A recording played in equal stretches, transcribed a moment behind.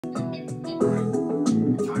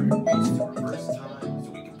It's the reverse time, so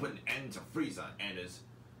we can put an end to Frieza and his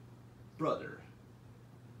brother.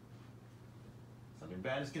 Something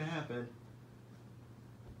bad is gonna happen.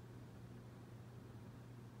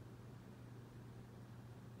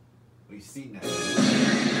 We've seen that.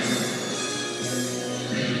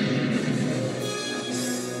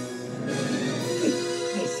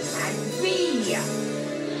 This can't be!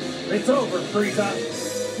 It's over, Frieza.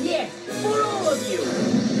 Yes, for all of you!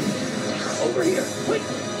 Over here, quick!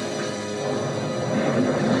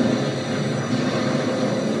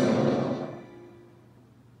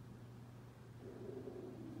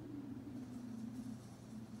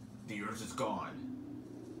 The Earth is gone,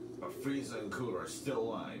 but Frieza and Cooler are still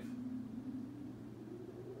alive.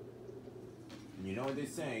 And you know what they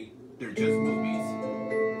say? They're just movies.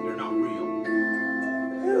 They're not real.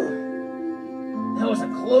 Phew. That was a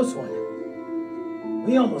close one.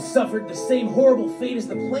 We almost suffered the same horrible fate as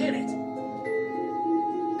the planet.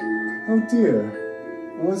 Oh dear.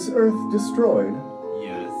 Was Earth destroyed?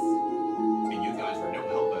 Yes. And you guys were no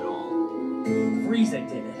help at all. Frieza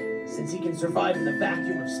did it, since he can survive in the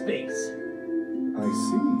vacuum of space. I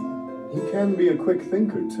see. He can be a quick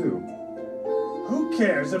thinker, too. Who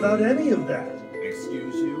cares about any of that?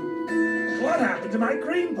 Excuse you? What happened to my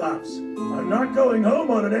cream puffs? I'm not going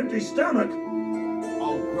home on an empty stomach.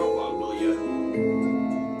 Oh, grow up, will ya?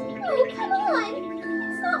 Oh, come on!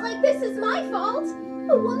 It's not like this is my fault.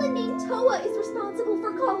 A woman named Toa is responsible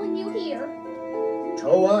for calling you here.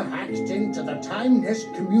 Toa hacked into the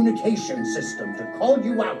Time-Nest communication system to call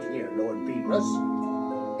you out here, Lord Beerus.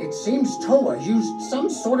 It seems Toa used some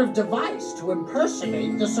sort of device to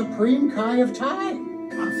impersonate the Supreme Kai of Time.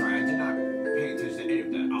 I'm sorry, I did not pay attention to any of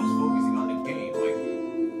that. I was focusing on the game. Like,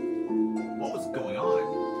 what was going on?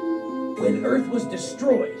 When Earth was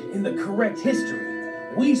destroyed in the correct history,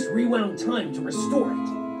 Whis rewound time to restore it.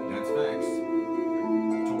 That's facts.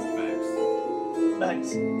 Total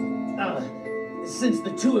facts. But, since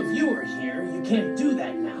the two of you are here, you can't do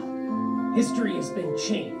that now. History has been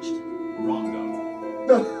changed. Wrongo.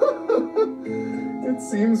 It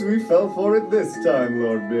seems we fell for it this time,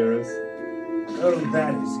 Lord Beerus. Oh,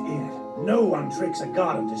 that is it. No one tricks a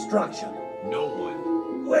god of destruction. No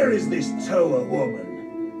one. Where is this Toa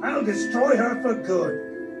woman? I'll destroy her for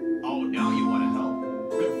good. Oh, now you want to help.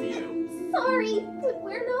 Good for you. Sorry, but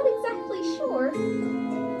we're not exactly sure.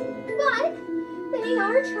 But they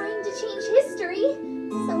are trying to change history.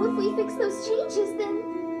 So if we fix those changes, then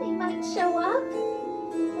they might show up.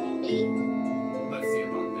 Maybe. Let's see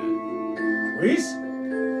about that. Whis?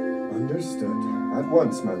 Understood. At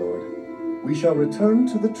once, my lord. We shall return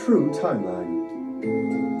to the true timeline.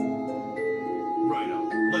 Righto,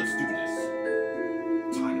 let's do this.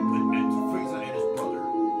 Time to put an end to Frieza and his brother.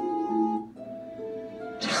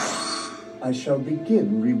 I shall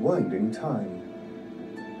begin rewinding time.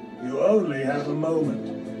 You only have a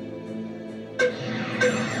moment.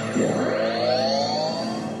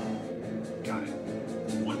 Got it.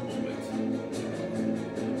 One moment.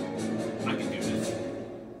 I can do this.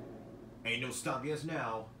 Ain't no stopping us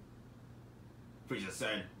now. Frieza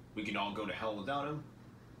said we can all go to hell without him.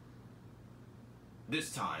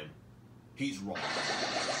 This time, he's wrong.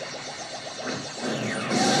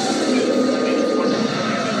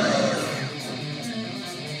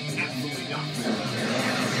 Absolutely not.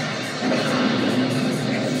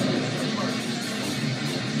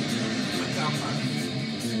 Without us.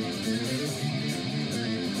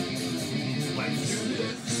 Let's do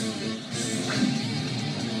this.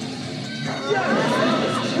 That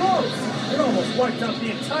was close! It almost wiped out the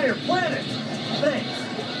entire planet! Thanks.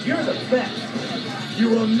 You're the best. You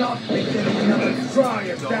will not be getting another try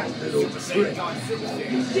at that little trick.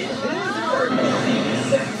 You did it!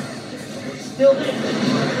 We're still in.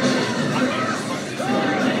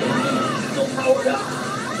 Still powered up.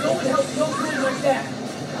 No one else goes like that.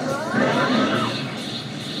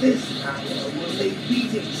 This time will they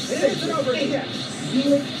beat it safe over here.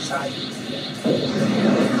 Feel excited.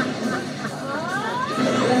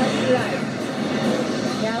 That's right.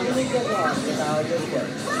 Now let me get lost with how it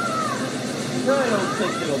works. I don't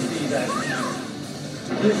think it'll be that easy.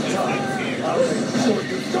 This time, I'll make sure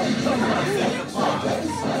you don't come back.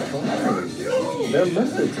 Their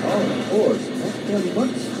methods are, of course, but they're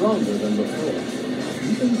much stronger than before.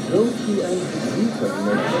 Even Goku and Vegeta in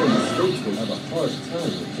their current states will have a hard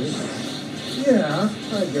time with this. Yeah,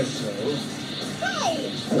 I guess so. Hey,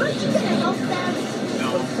 aren't you gonna help them?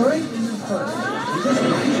 The fight isn't fun. We just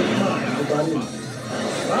need to mind the body.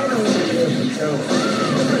 I don't really have to tell them.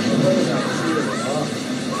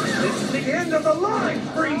 It's the end of the line,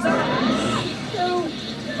 Frieza! No,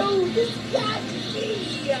 this can't be.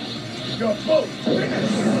 You're both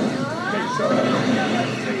finished! Make sure I never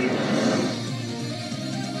see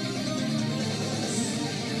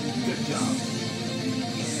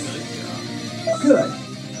Good.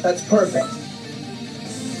 That's perfect.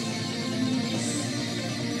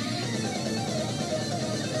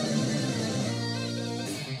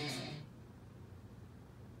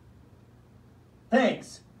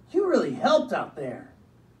 Thanks. You really helped out there.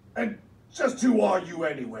 And just who are you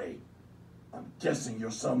anyway? I'm guessing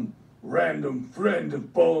you're some random friend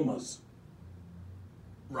of Bulma's.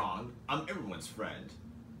 Wrong. I'm everyone's friend.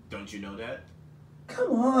 Don't you know that?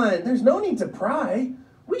 Come on, there's no need to pry.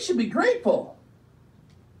 We should be grateful.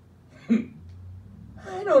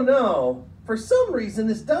 I don't know. For some reason,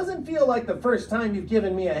 this doesn't feel like the first time you've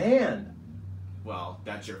given me a hand. Well,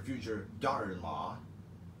 that's your future daughter-in-law.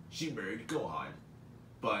 She married Gohan.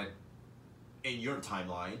 But in your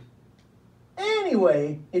timeline...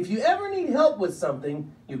 Anyway, if you ever need help with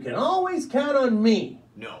something, you can always count on me.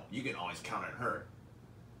 No, you can always count on her.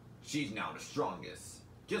 She's now the strongest.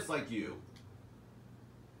 Just like you.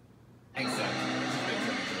 Except, she's been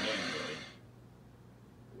turned into an android.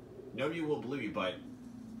 Nobody will believe me, but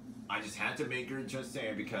I just had to make her just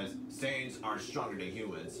Saiyan because Saiyans are stronger than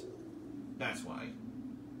humans. That's why.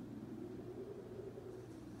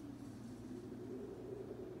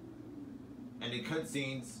 And in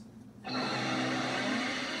cutscenes,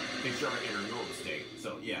 they show her in her normal state,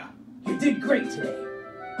 so yeah. You did great today.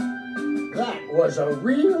 That was a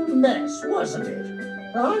real mess, wasn't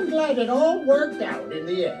it? I'm glad it all worked out in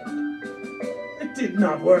the end. It did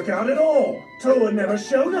not work out at all. Toa never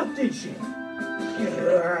showed up, did she?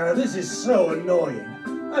 This is so annoying.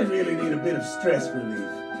 I really need a bit of stress relief.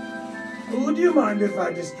 Would you mind if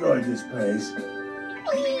I destroyed this place?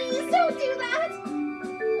 Please don't do that!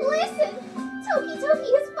 Listen!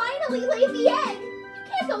 Toki has finally laid the egg! You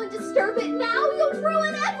can't go and disturb it now! You'll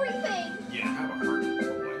ruin everything! Yeah, have a heart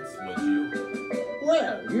for once, would you?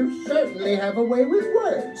 Well, you certainly have a way with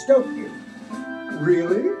words, don't you?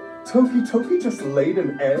 Really? Toki just laid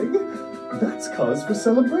an egg? That's cause for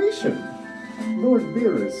celebration. Lord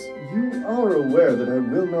Beerus, you are aware that I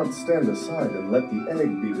will not stand aside and let the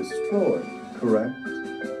egg be destroyed, correct?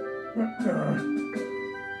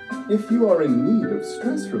 If you are in need of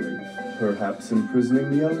stress relief, perhaps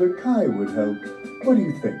imprisoning the Elder Kai would help. What do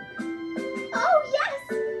you think? Oh, yes!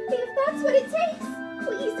 If that's what it takes,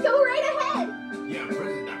 please go right ahead! Yeah,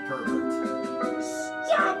 prison that pervert.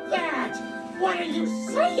 Stop that! What are you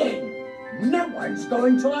saying? No one's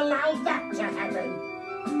going to allow that to happen.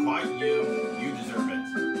 Quite you. You deserve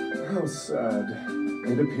it. How sad.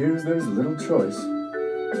 It appears there's little choice.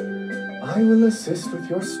 I will assist with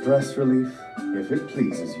your stress relief, if it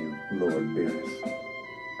pleases you, Lord Beerus.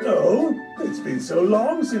 Oh, it's been so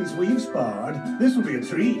long since we've sparred. This will be a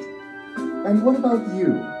treat. And what about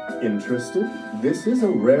you? Interested? This is a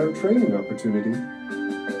rare training opportunity. Yeah,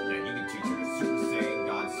 you can teach her the Super Saiyan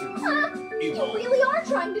God Super Saiyan. You Evolve. really are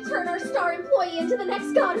trying to turn our star employee into the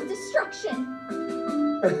next god of destruction!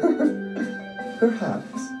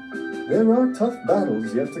 Perhaps. There are tough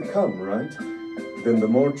battles yet to come, right? Then the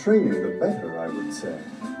more training, the better, I would say.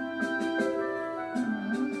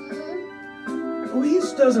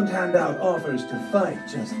 Whis doesn't hand out offers to fight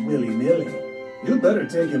just willy-nilly. You'd better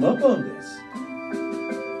take him up on this.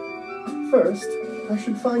 First, I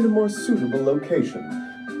should find a more suitable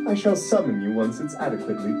location. I shall summon you once it's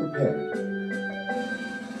adequately prepared.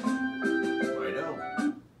 Righto.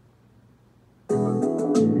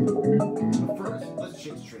 But first, let's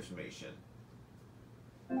change the transformation.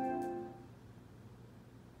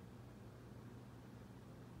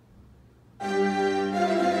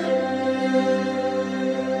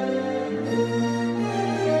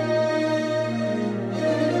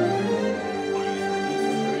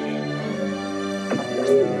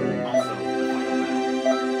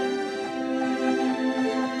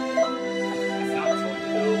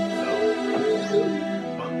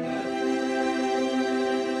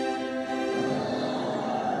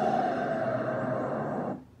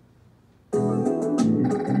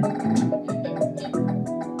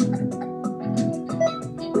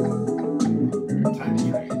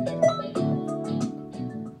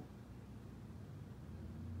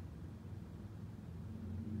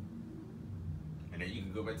 And then you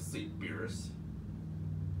can go back to sleep, Beerus.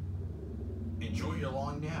 Enjoy your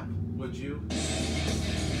long nap, would you?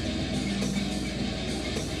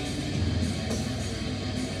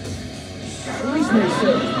 Whis may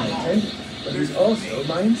serve as my attendant, but he's also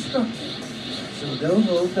my instructor. So don't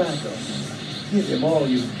hold back on him. Give him all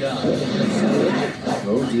you've got.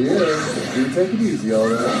 Oh dear, do take it easy, all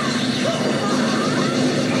right.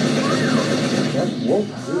 That won't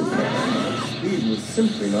do. Speed will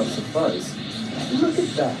simply not suffice. Look at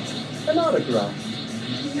that, an autograph.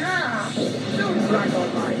 Ah, don't crack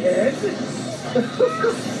on my head.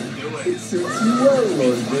 Do It it. suits you well,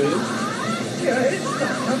 Lord Beerus. It's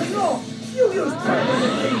not coming off. You used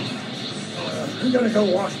permanently. I'm gonna go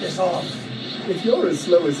wash this off. If you're as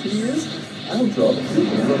slow as he is, I'll draw the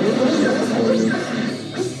pupils on your eyes for you.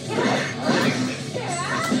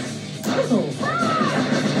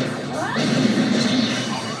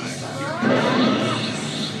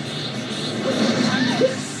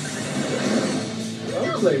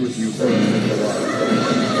 I'll play with you for a little while.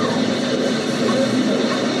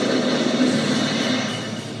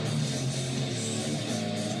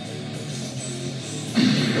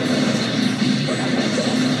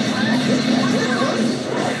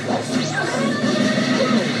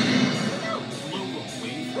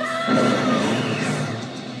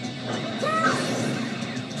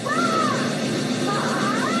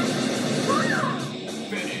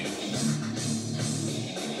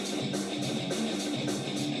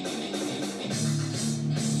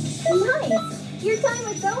 Nice! Your time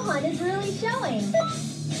with Gohan is really showing.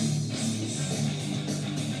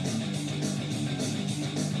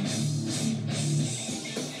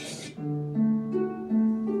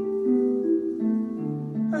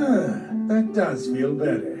 That does feel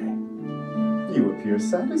better. You appear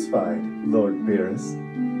satisfied, Lord Beerus.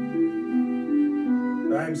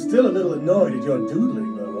 I'm still a little annoyed at your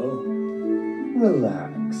doodling, though.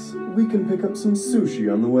 Relax. We can pick up some sushi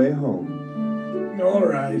on the way home. All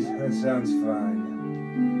right, that sounds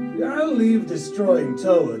fine. I'll leave destroying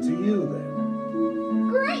Toa to you, then.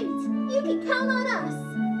 Great! You can count on us.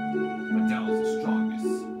 But Dell's the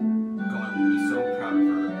strongest. God would be so proud of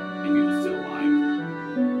her if he was still alive.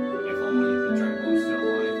 If only the Dragon Ball was still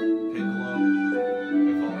alive. Piccolo.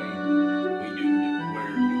 If only we knew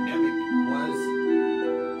where New Namek was.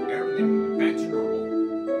 Everything would be back to normal.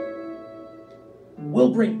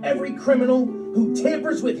 We'll bring every criminal who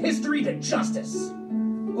tampers with history to justice.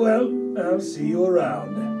 Well, I'll see you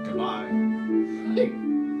around. Goodbye.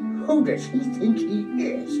 Who does he think he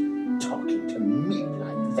is, talking to me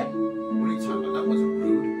like that? What are you talking about? That wasn't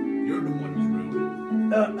rude. You're the one who's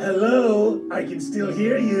rude. Hello? I can still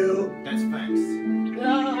hear you. That's facts.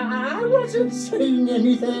 I wasn't saying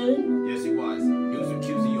anything. Yes, he was. He was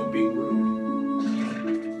accusing you of being rude.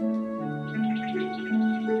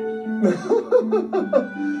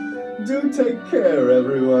 Do take care,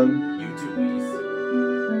 everyone. You too, Whis.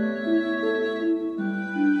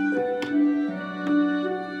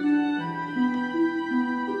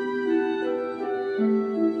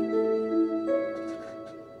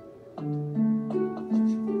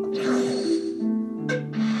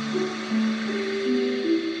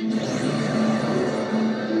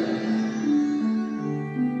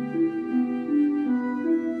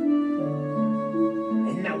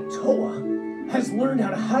 And now Toa has learned how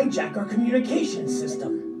to hijack our communication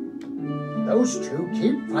system. Those two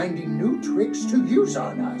keep finding new tricks to use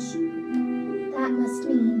on us. That must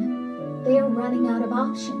mean they're running out of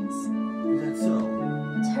options. Is that so?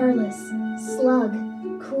 Turles, Slug,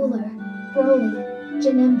 Cooler, Broly,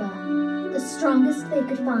 Janemba. The strongest they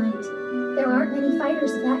could find. There aren't many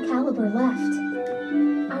fighters of that caliber left.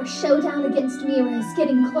 Our showdown against Mira is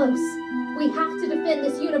getting close. We have to defend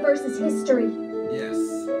this universe's history. Yes.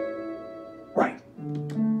 Right.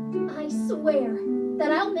 I swear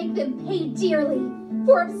that I'll make them pay dearly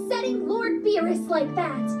for upsetting Lord Beerus like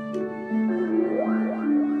that.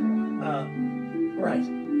 Right.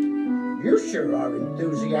 You sure are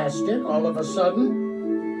enthusiastic all of a sudden.